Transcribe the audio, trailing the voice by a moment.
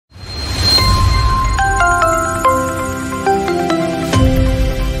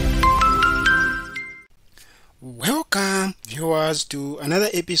regards to another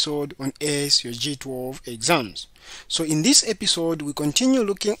episode on ACE your G12 exams. So in this episode, we continue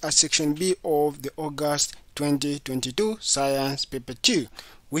looking at section B of the August 2022 Science Paper 2,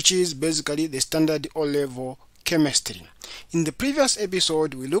 which is basically the standard O-level chemistry. In the previous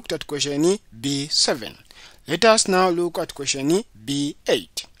episode, we looked at question B7. Let us now look at question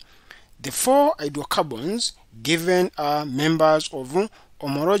B8. The four hydrocarbons given are members of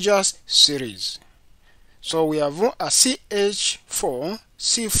homologous series. So we have a CH4,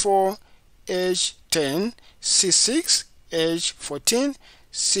 C4, H10, C6, H14,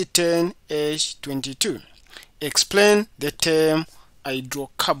 C10, H22. Explain the term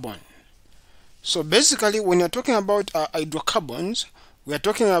hydrocarbon. So basically, when you're talking about hydrocarbons, we are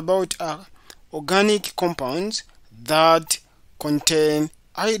talking about organic compounds that contain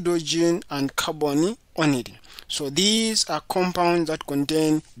hydrogen and carbon only. So these are compounds that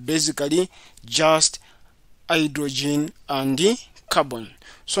contain basically just hydrogen and carbon.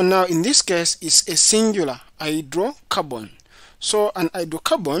 So now in this case, it's a singular hydrocarbon. So an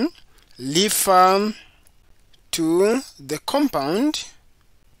hydrocarbon refers to the compound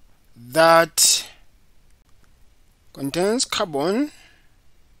that contains carbon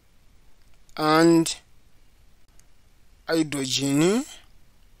and hydrogen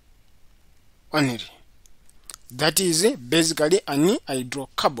only. That is basically an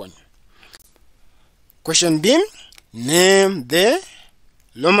hydrocarbon. Question B. Name the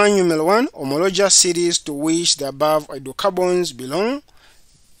Roman numeral 1 homologous series to which the above hydrocarbons belong.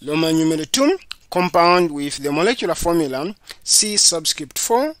 Roman numeral 2 compound with the molecular formula C subscript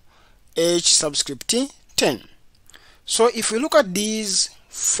 4 H subscript 10. So if we look at these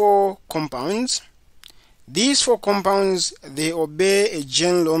four compounds, they obey a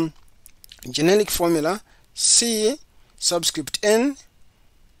generic formula C subscript N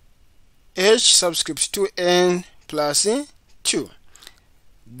H subscript 2N plus 2.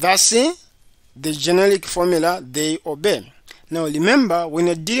 That's the generic formula they obey. Now remember, when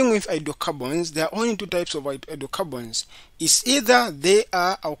you're dealing with hydrocarbons, there are only two types of hydrocarbons. It's either they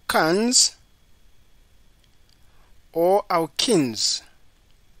are alkanes or alkenes.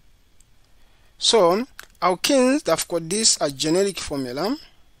 So alkenes, they've got this as generic formula.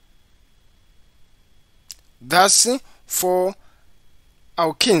 That's for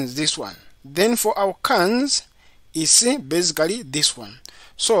alkenes, this one. Then for alkanes, it's basically this one.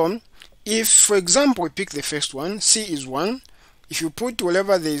 So if, for example, we pick the first one, C is 1. If you put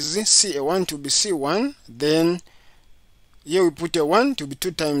whatever there is CA1 to be C1, then here we put a 1 to be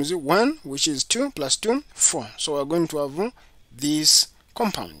 2 times 1, which is 2 plus 2, 4. So we're going to have this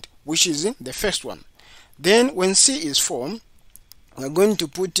compound, which is the first one. Then when C is 4, we're going to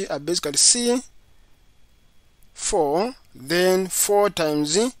put basically C4, then 4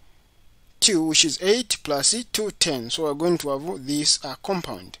 times 2, which is 8, plus 2, 10. So we're going to have this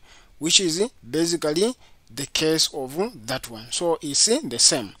compound, which is basically the case of that one. So it's the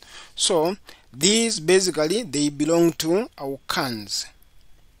same. So these basically they belong to alkanes.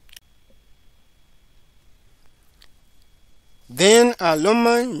 Then a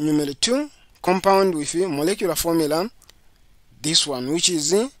Roman numeral 2 compound with molecular formula, this one, which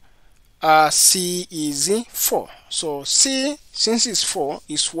is C is 4. So C, since it's 4,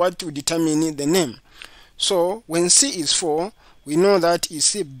 is what will determine the name. So when C is 4, we know that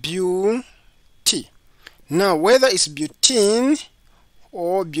it's buty. Now whether it's butene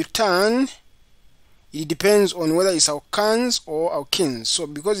or butane, it depends on whether it's alkanes or alkenes. So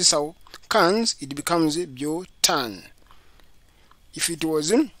because it's alkanes, it becomes butane. If it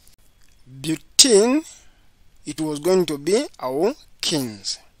was butene, it was going to be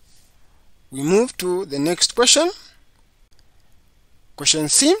alkenes. We move to the next question. Question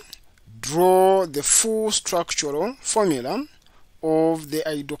C. Draw the full structural formula of the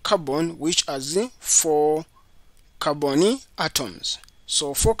hydrocarbon which has 4 carbon atoms.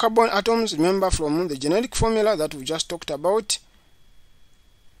 So 4 carbon atoms, remember from the generic formula that we just talked about.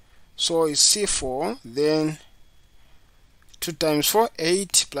 So it's C4, then 2 times 4,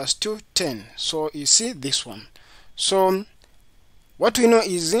 8, plus 2, 10. So you see this one. So what we know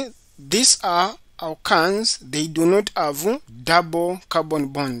is these are alkanes. They do not have double carbon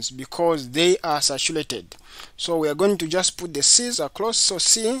bonds because they are saturated. So we are going to just put the C's across. So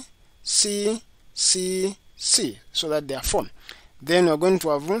C, C, C, C, so that they are formed. Then we're going to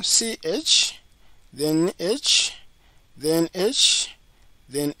have CH, then H, then H,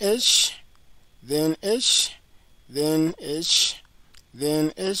 then H, then H, then H,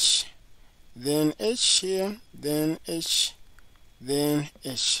 then H, then H here, then H, then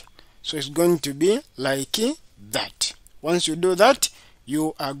H. So it's going to be like that. Once you do that,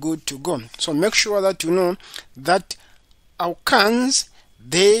 you are good to go. So make sure that you know that alkanes,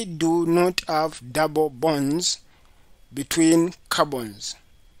 they do not have double bonds between carbons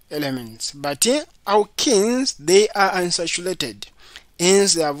elements, but alkenes, they are unsaturated,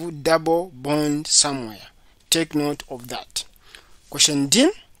 hence they have a double bond somewhere. Take note of that. Question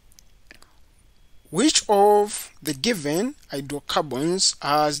D. Which of the given hydrocarbons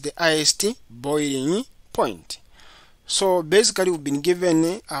has the highest boiling point? So basically we've been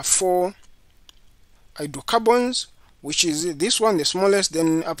given 4 hydrocarbons, which is this one, the smallest,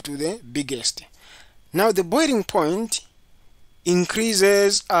 then up to the biggest. Now the boiling point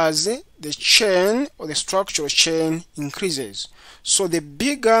increases as the chain or the structural chain increases. So the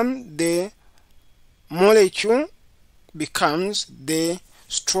bigger the molecule becomes, the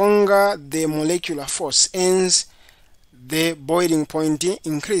stronger the molecular force, hence the boiling point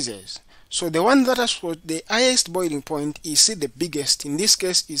increases. So the one that has got the highest boiling point is the biggest. In this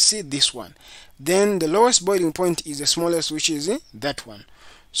case is this one. Then the lowest boiling point is the smallest, which is that one.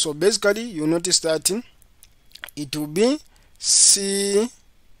 So basically you notice that it will be C10,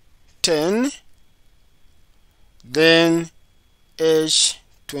 then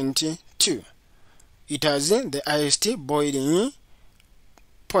H22. It has the highest boiling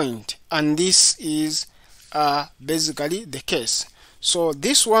point, and this is basically the case. So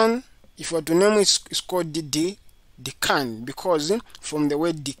this one, if you were to name it, is called decant, because from the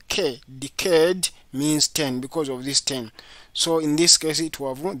word decay, decayed means 10, because of this 10. So in this case it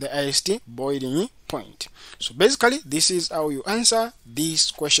will have the highest boiling point. So basically this is how you answer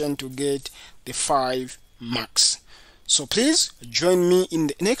this question to get the 5 marks. So please join me in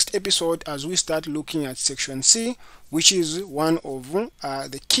the next episode as we start looking at section C, which is one of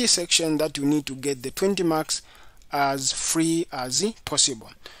the key section that you need to get the 20 marks as free as possible.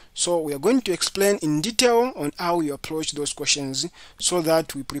 So we are going to explain in detail on how you approach those questions so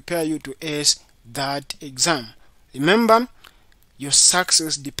that we prepare you to ace that exam. Remember, your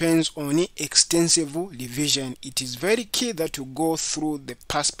success depends on extensive revision. It is very key that you go through the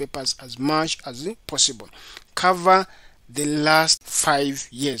past papers as much as possible. Cover the last 5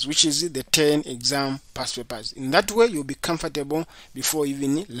 years, which is the 10 exam past papers. In that way, you'll be comfortable before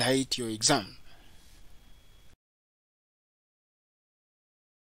even write your exam.